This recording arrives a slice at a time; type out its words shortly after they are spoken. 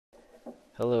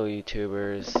Hello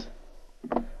YouTubers.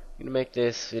 I'm gonna make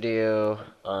this video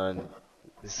on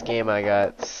this game I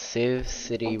got,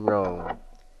 CivCity Rome.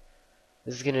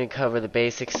 This is gonna cover the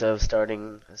basics of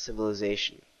starting a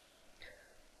civilization.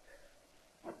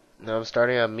 Now I'm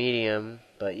starting on medium,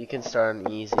 but you can start on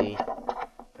easy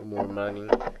for more money.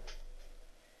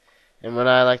 And what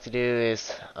I like to do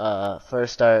is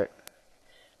first start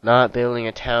not building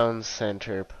a town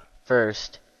center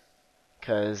first,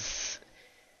 because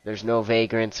there's no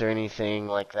vagrants or anything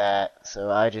like that.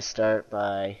 So I just start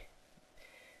by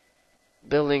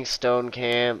building stone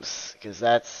camps, because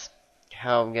that's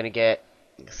how I'm gonna get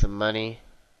some money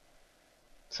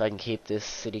so I can keep this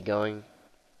city going,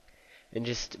 and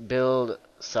just build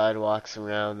sidewalks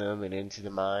around them and into the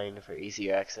mine for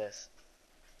easier access.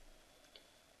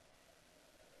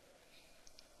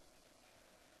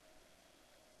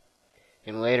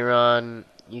 And later on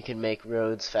you can make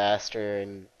roads faster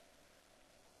and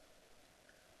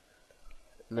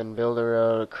then build a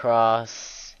road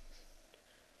across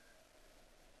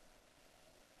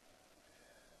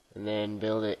and then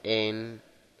build it in.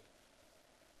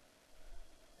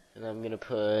 And I'm gonna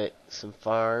put some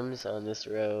farms on this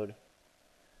road.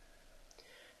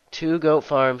 2 goat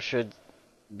farms should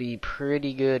be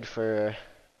pretty good for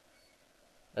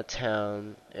a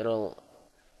town. It'll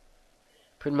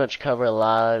pretty much cover a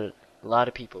lot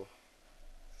of people.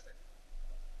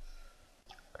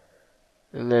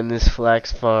 And then this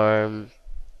flax farm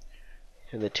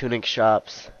and the tunic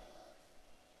shops.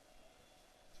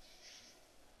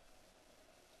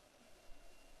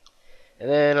 And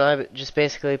then I just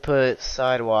basically put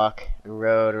sidewalk and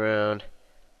road around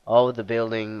all of the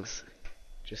buildings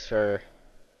just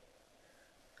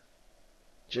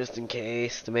in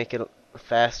case, to make it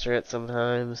faster at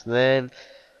sometimes. Then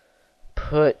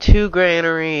put 2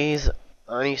 granaries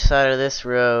on each side of this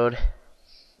road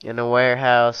and a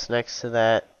warehouse next to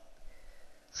that,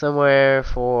 somewhere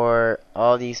for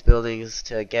all these buildings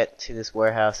to get to this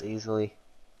warehouse easily.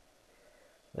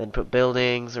 Then put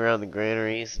buildings around the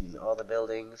granaries and all the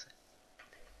buildings.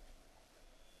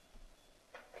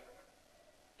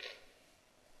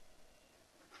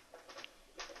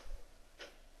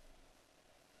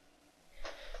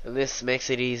 And this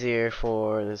makes it easier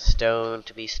for the stone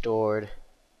to be stored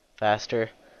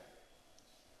faster.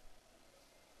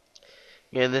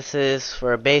 And this is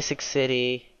for a basic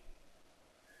city,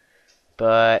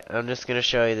 but I'm just going to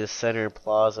show you the center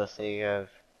plaza thing I've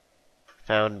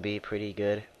found to be pretty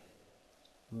good.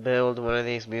 Build one of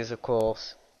these musical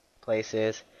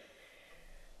places.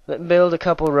 Then build a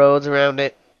couple roads around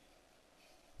it.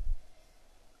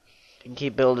 And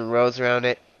keep building roads around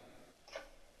it.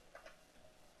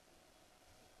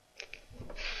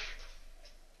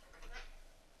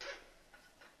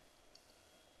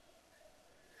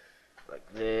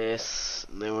 Like this.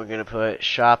 And then we're going to put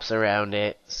shops around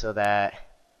it so that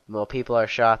while people are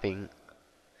shopping,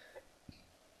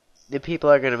 the people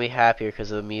are going to be happier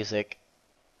because of the music.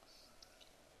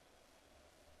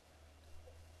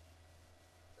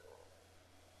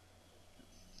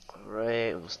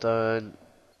 Alright, almost done.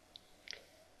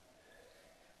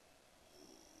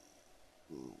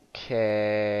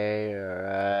 Okay,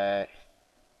 alright.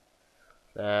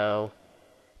 Now,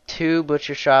 2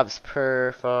 butcher shops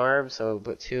per farm, so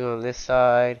put 2 on this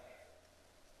side,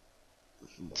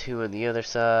 2 on the other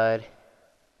side.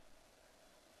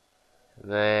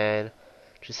 And then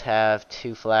just have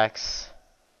 2 flax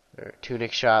or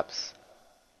tunic shops.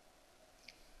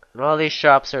 And all these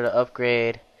shops are to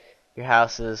upgrade your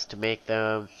houses to make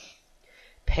them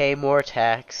pay more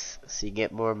tax so you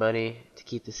get more money to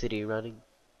keep the city running.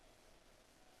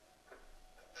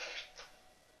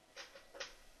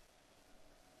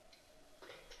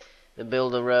 And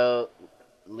build a road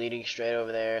leading straight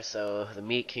over there so the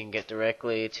meat can get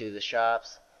directly to the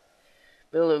shops.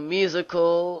 Build a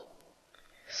musical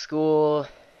school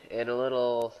and a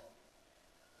little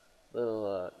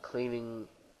cleaning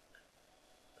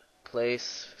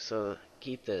place, so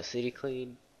keep the city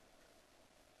clean.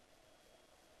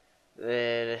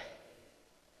 Then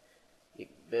you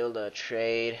build a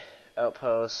trade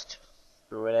outpost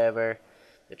or whatever,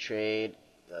 the trade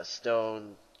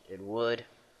stone and wood.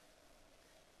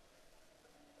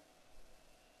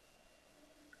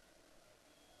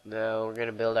 Now we're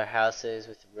gonna build our houses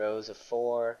with rows of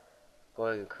 4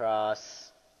 going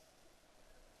across.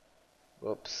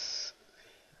 Whoops.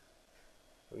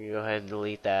 We're gonna go ahead and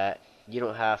delete that. You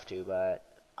don't have to, but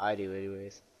I do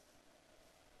anyways.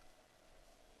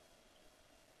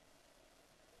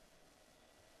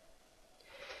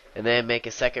 And then make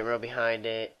a second row behind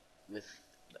it with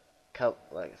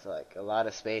like a lot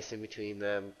of space in between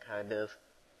them, kind of.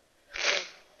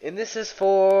 And this is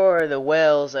for the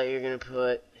wells that you're going to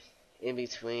put in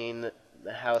between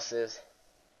the houses.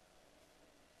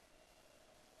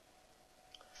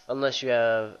 Unless you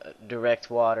have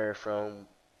direct water from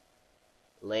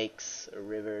lakes or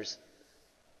rivers.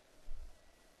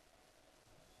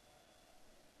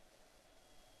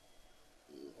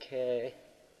 Okay.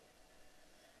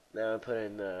 Now I put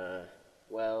in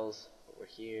wells over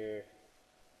here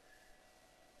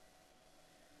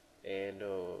and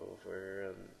over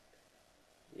on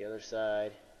the other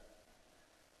side.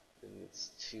 And it's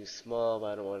too small, but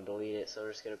I don't want to delete it, so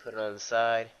I'm just going to put it on the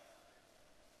side.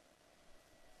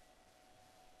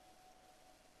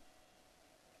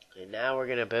 And now we're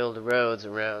going to build roads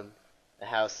around the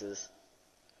houses.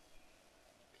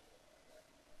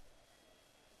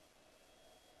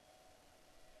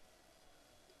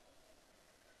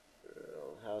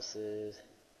 Houses.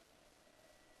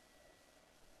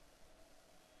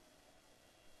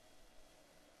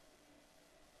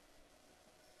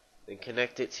 Then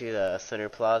connect it to the center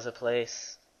plaza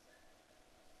place.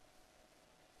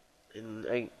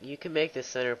 And you can make the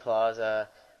center plaza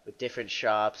with different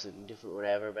shops and different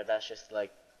whatever, but that's just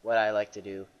like what I like to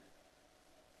do.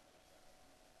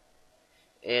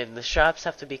 And the shops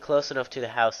have to be close enough to the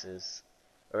houses,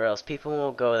 or else people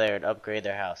won't go there and upgrade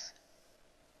their house.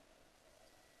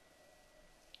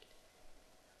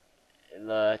 And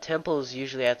the temples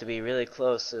usually have to be really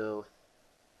close, so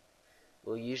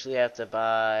we'll usually have to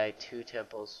buy 2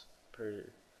 temples per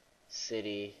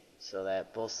city, so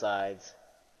that both sides.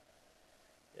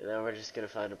 And then we're just gonna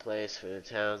find a place for the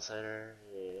town center,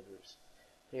 and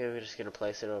we're just gonna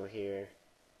place it over here.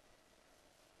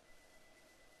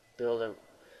 Build a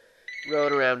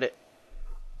road around it.